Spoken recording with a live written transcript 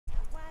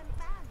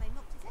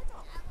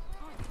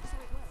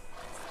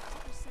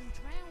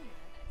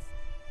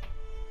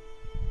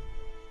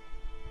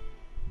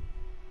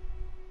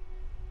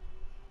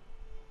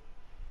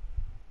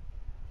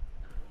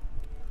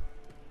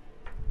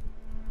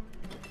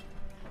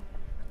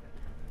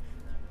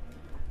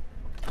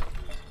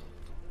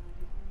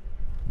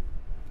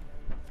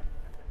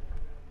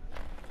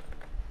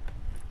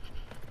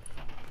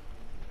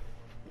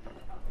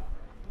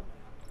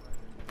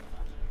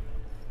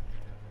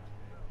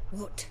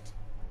What?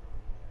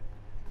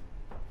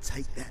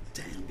 Take that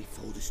down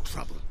before there's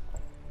trouble.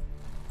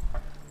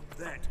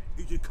 That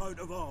is a coat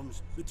of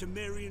arms, the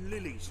Temerian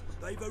lilies.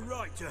 They've a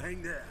right to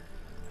hang there.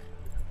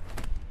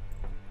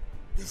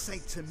 This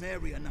ain't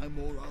Temeria no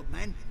more, old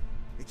man.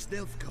 It's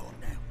Nilfgaard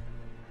now.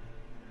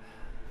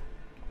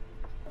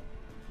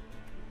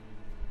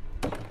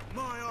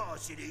 My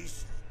arse it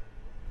is.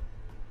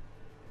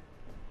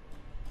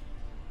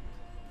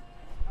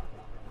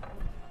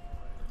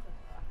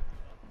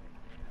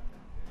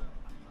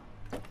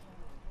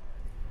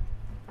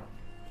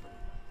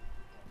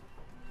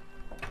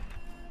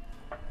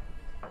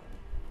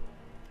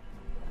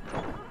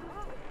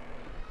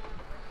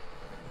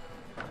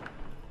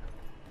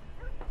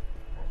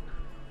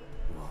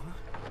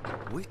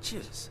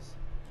 Witches?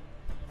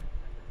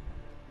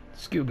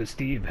 Scuba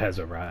Steve has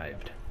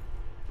arrived.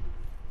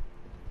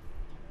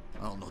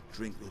 I'll not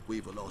drink with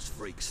Weaver-lost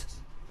freaks.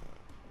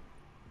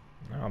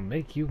 I'll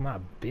make you my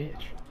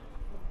bitch.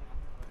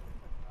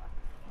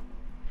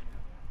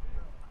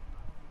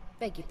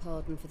 Beg your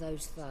pardon for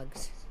those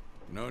thugs.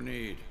 No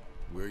need.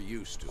 We're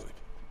used to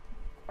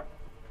it.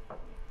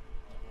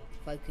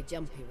 Folk are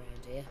jumpy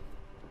round here.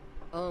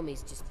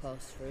 Armies just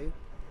passed through.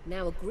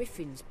 Now a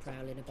griffin's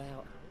prowling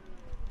about.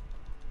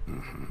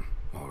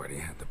 Already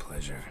had the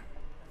pleasure.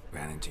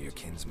 Ran into your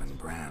kinsman,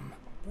 Bram.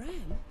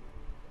 Bram?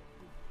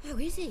 How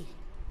is he?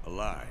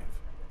 Alive.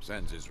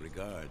 Sends his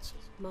regards.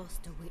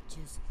 Master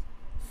Witches.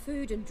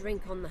 Food and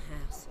drink on the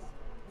house.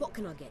 What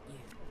can I get you?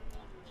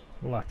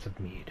 Lots of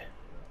mead.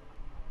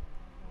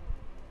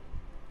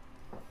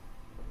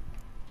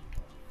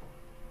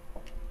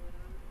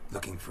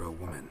 Looking for a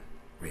woman.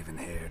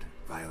 Raven-haired,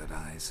 violet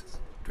eyes,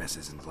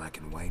 dresses in black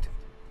and white.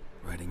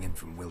 Riding in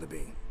from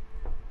Willoughby.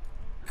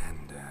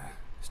 And,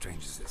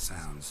 strange as it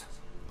sounds,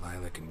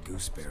 lilac and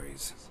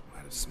gooseberries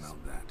might have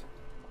smelled that.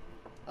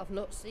 I've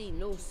not seen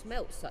nor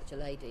smelt such a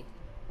lady.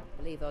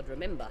 Believe I'd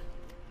remember.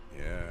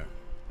 Yeah,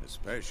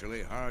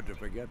 especially hard to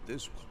forget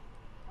this one.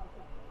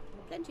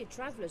 Plenty of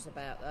travellers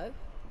about, though.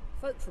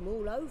 Folk from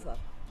all over.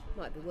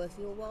 Might be worth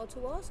your while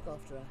to ask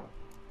after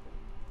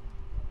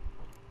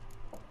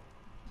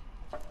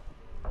her.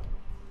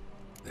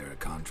 There a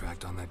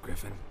contract on that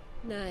griffin?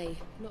 Nay,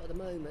 not at the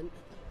moment.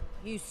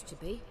 Used to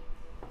be.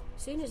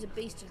 Soon as a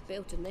beast had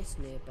built a nest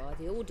nearby,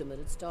 the alderman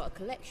would start a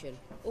collection,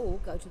 or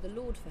go to the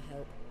Lord for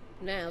help.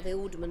 Now the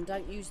aldermen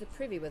don't use the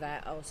privy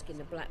without asking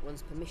the Black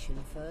One's permission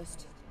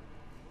first.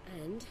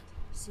 And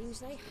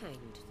seems they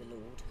hanged the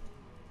Lord.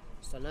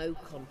 So no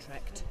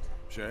contract.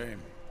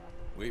 Shame.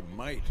 We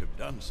might have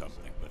done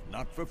something, but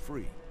not for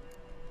free.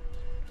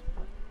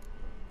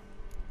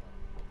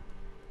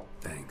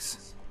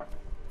 Thanks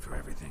for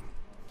everything.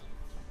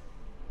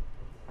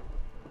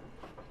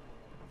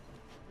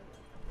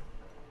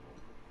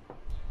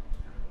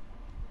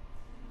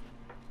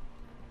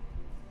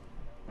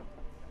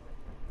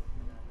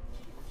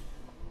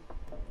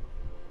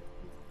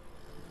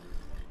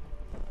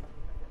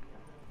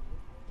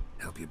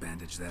 Help you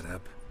bandage that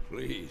up?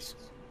 Please.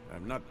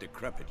 I'm not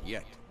decrepit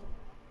yet.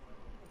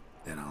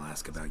 Then I'll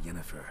ask about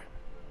Yennefer.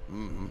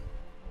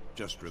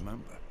 Just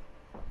remember,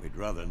 we'd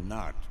rather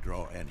not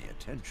draw any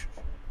attention.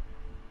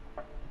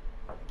 You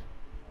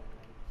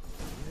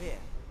hear?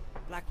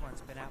 Black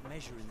One's been out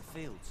measuring the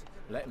fields.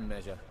 Let him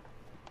measure.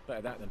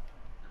 Better that than...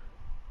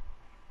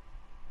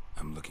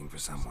 I'm looking for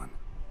someone.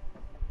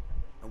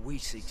 And we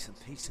seek some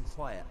peace and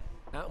quiet.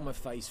 Out of my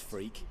face,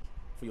 freak.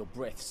 For your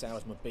breath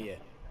sours my beer.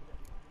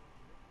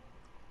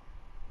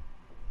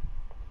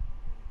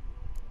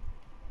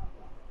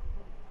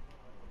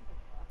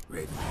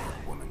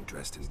 Raven-haired woman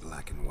dressed in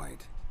black and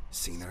white.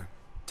 Seen her?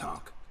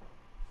 Talk.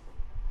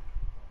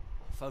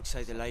 Folks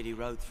say the lady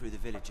rode through the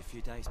village a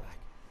few days back.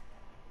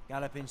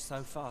 Galloping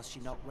so fast she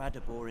knocked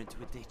Radabor into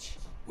a ditch.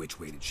 Which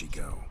way did she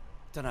go?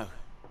 Dunno.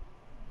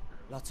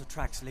 Lots of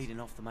tracks leading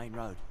off the main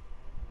road.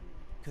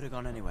 Could have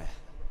gone anywhere.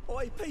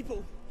 Oi,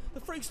 people!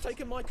 The freak's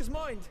taken Micah's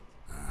mind!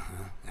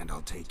 Uh-huh. And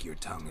I'll take your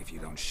tongue if you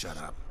don't shut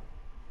up.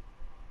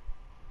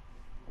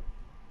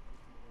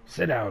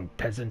 Sit down,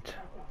 peasant.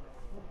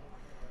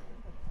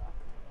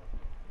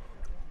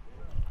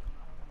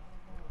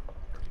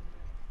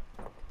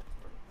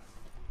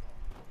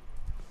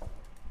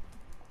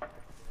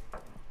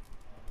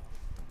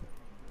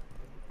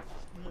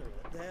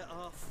 There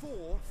are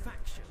 4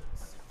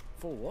 factions.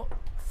 For what?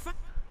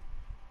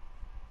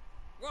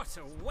 What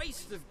a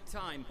waste of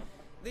time!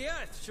 The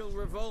Earth shall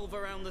revolve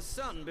around the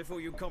sun before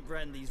you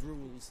comprehend these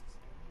rules.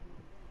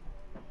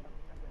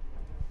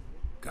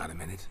 Got a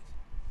minute?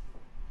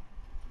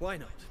 Why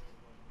not?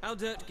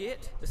 Aldert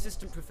Geert,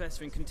 Assistant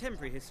Professor in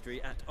Contemporary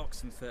History at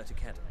Oxenfurt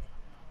Academy.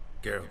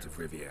 Geralt of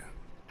Rivia.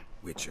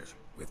 Witcher,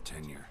 with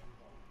tenure.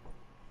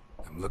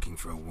 I'm looking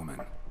for a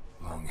woman.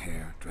 Long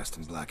hair, dressed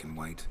in black and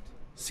white.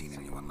 Seen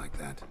anyone like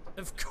that?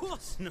 Of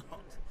course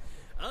not!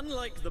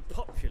 Unlike the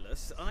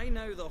populace, I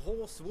know the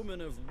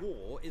horsewoman of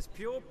war is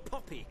pure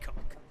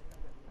poppycock.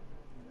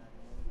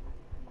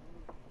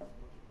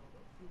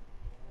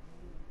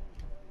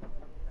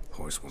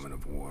 Horsewoman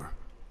of war?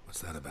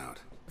 What's that about?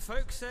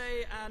 Folk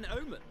say an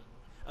omen.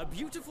 A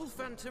beautiful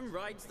phantom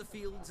rides the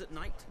fields at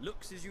night,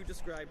 looks as you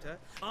described her.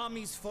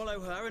 Armies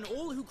follow her, and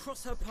all who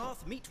cross her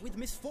path meet with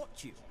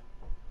misfortune.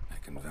 I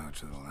can vouch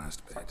for the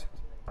last bit.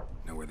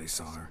 Know where they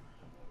saw her?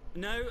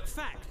 No,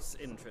 facts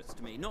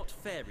interest me, not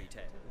fairy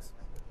tales.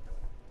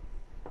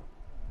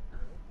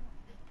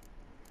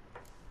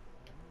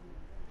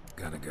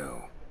 Gotta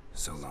go.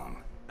 So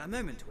long. A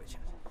moment, Witcher.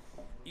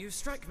 You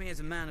strike me as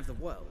a man of the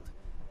world.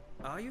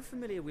 Are you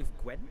familiar with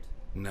Gwent?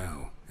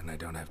 No, and I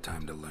don't have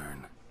time to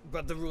learn.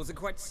 But the rules are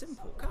quite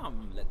simple.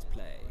 Come, let's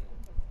play.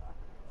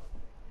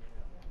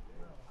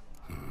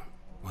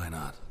 Why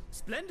not?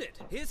 Splendid.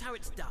 Here's how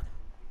it's done.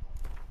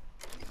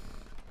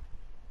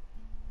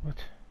 What?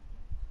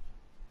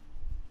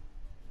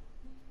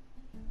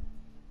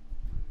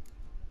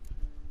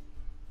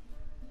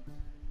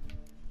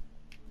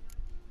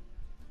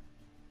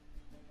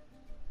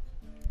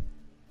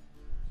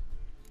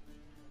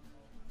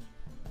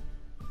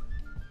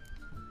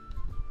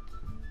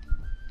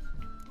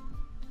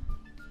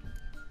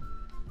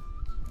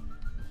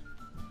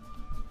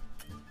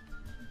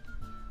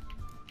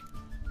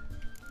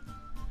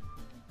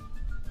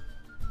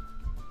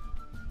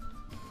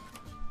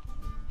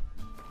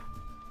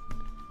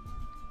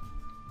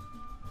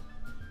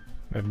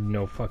 I have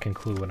no fucking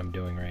clue what I'm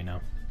doing right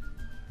now.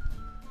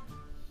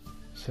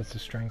 Sets the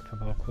strength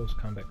of all close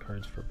combat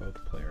cards for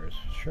both players.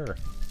 Sure.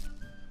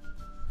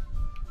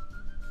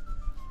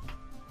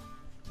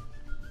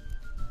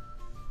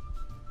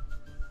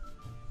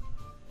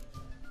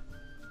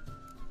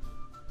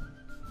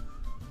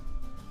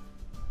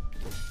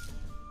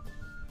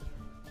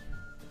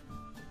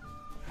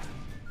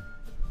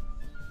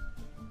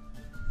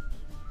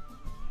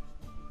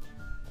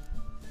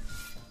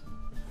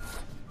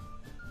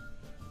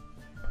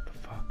 What the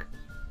fuck?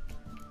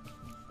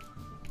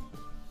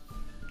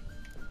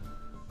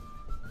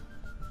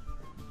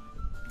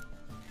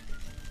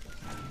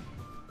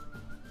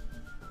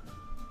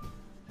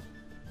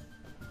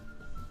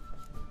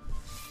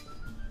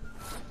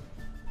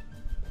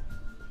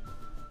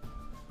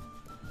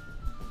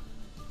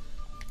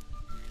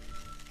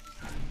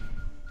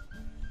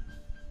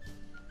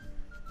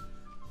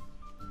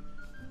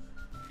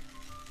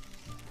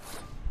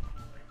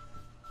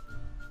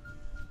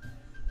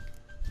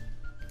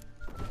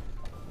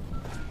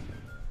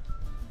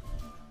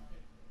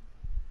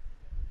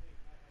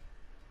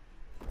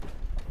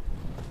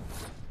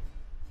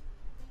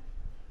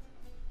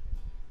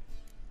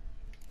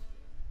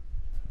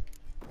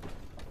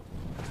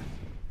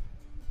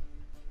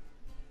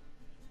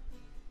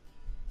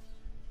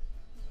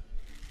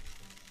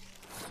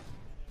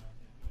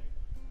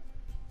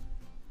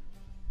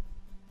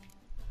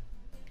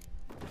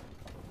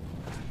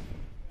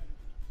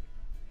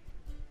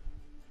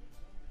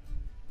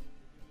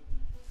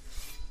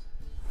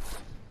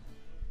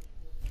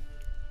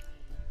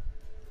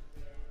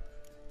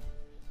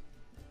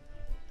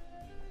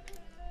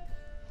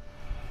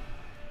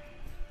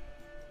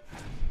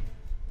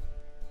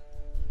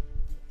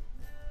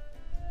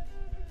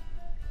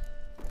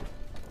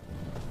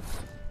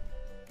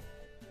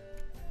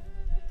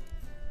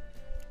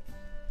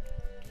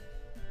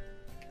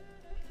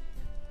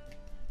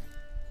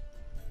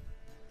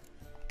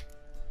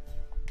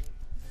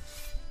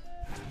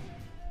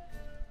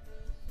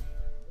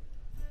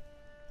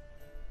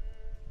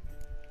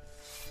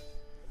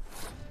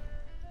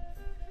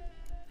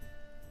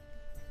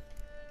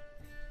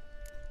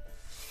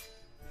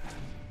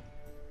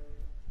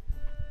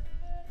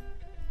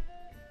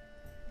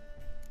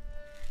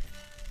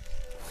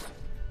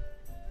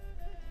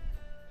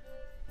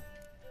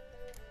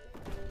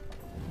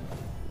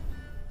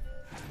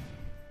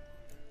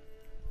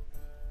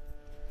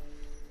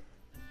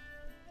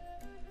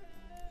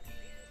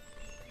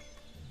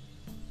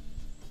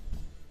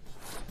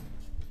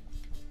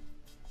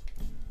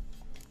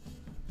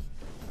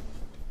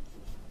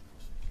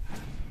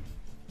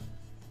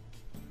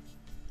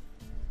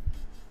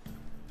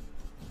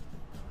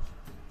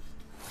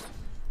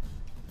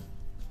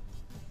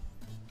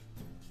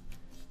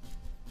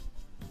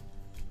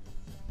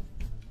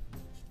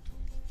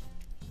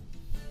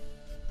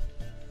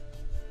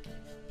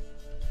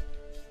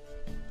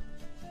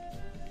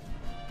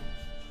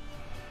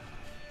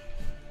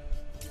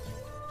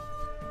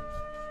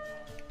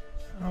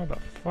 How the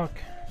fuck?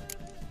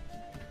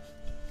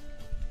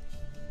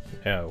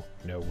 No,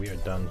 no, we are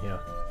done here.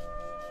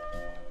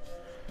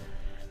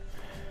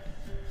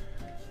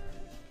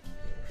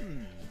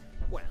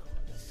 Well,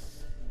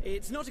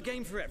 it's not a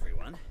game for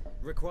everyone.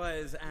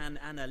 Requires an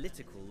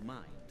analytical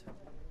mind.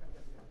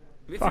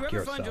 If Fuck you ever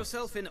yourself. find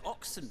yourself in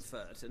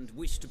Oxenfurt and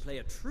wish to play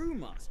a true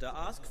master,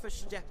 ask for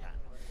Stepan.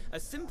 A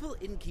simple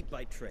innkeep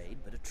by trade,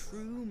 but a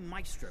true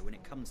maestro when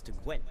it comes to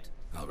Gwent.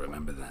 I'll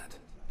remember that.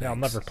 Yeah, I'll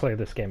Thanks. never play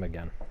this game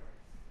again.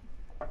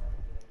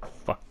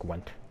 Fuck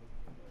Gwent.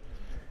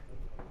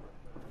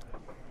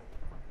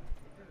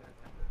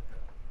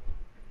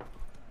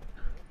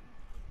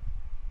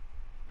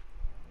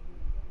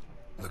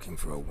 Looking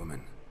for a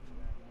woman.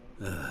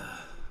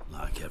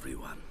 Like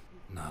everyone.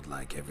 Not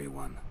like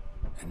everyone.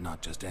 And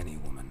not just any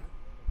woman.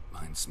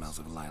 Mine smells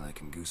of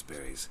lilac and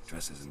gooseberries,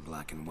 dresses in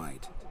black and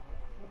white.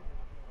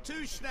 2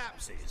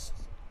 schnapsies.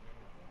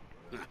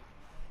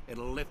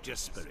 It'll lift your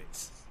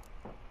spirits.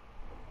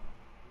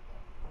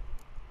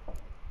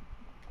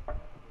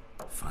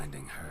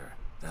 Finding her,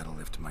 that'll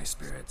lift my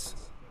spirits.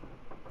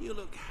 You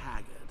look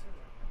haggard.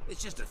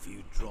 It's just a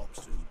few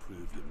drops to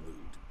improve your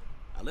mood.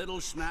 A little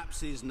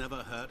schnapsies never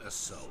hurt a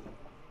soul.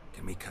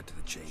 Can we cut to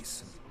the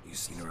chase? You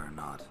seen her or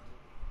not?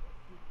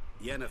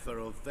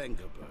 Yennefer of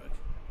Vengerberg.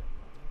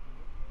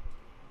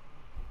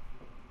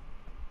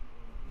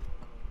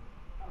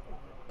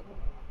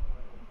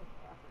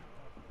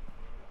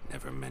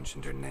 Never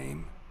mentioned her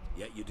name.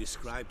 Yet you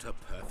described her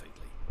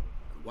perfectly.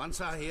 And once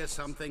I hear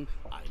something,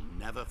 I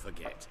never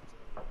forget.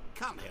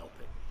 Can't help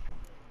it.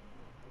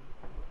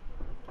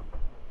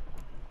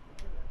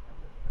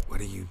 What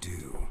do you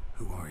do?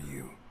 Who are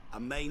you? A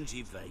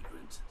mangy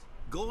vagrant.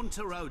 Gone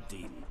to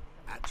Rodin,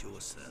 at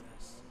your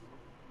service.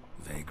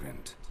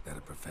 Vagrant. That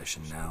a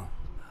profession now?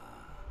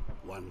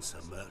 Once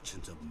a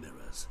merchant of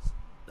mirrors.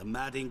 The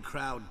madding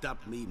crowd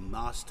dubbed me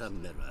Master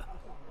Mirror,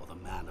 or the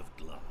Man of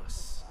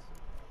Glass.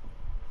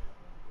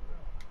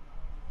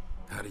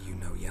 How do you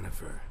know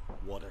Yennefer?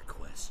 What a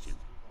question.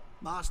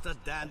 Master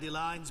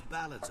Dandelion's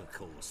ballads, of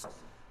course.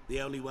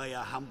 The only way a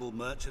humble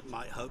merchant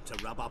might hope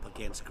to rub up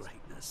against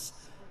greatness.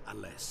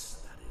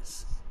 Unless, that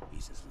is,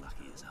 he's as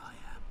lucky as I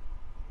am.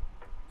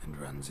 And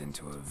runs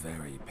into a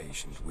very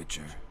patient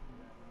witcher.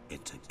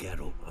 Into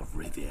Geralt of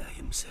Rivia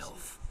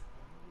himself.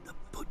 The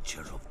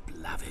Butcher of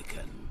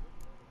Blaviken.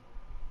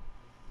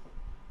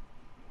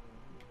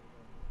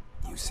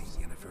 You seen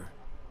Yennefer?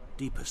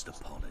 Deepest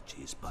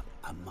apologies, but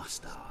I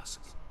must ask.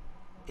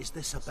 Is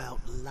this about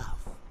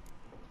love?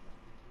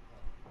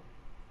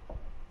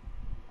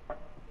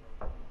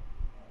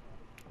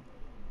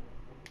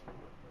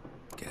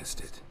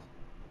 Guessed it.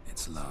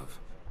 It's love.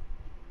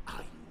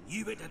 I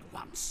knew it at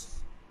once.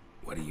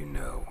 What do you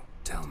know?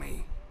 Tell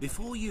me.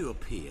 Before you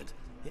appeared,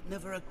 it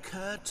never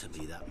occurred to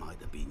me that might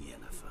have been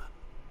Yennefer.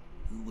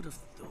 Who would have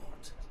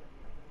thought?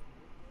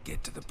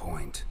 Get to the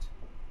point.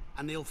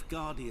 An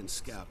Nilfgaardian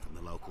scout from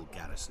the local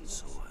garrison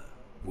saw her.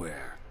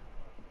 Where?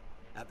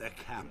 At their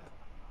camp.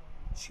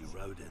 She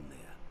rode in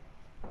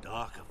there.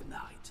 Dark of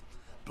night.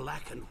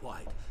 Black and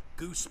white.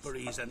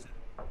 Gooseberries and...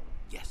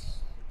 Yes,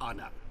 I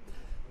know.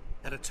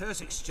 Had a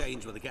terse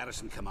exchange with the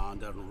garrison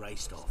commander and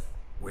raced off.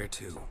 Where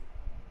to?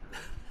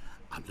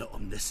 I'm not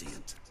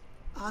omniscient.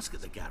 Ask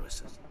at the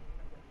garrison.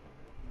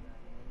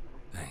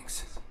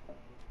 Thanks.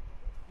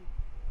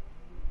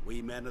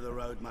 We men of the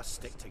road must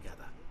stick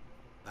together.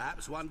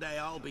 Perhaps one day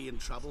I'll be in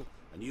trouble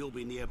and you'll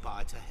be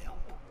nearby to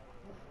help.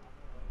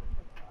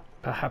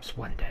 Perhaps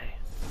one day.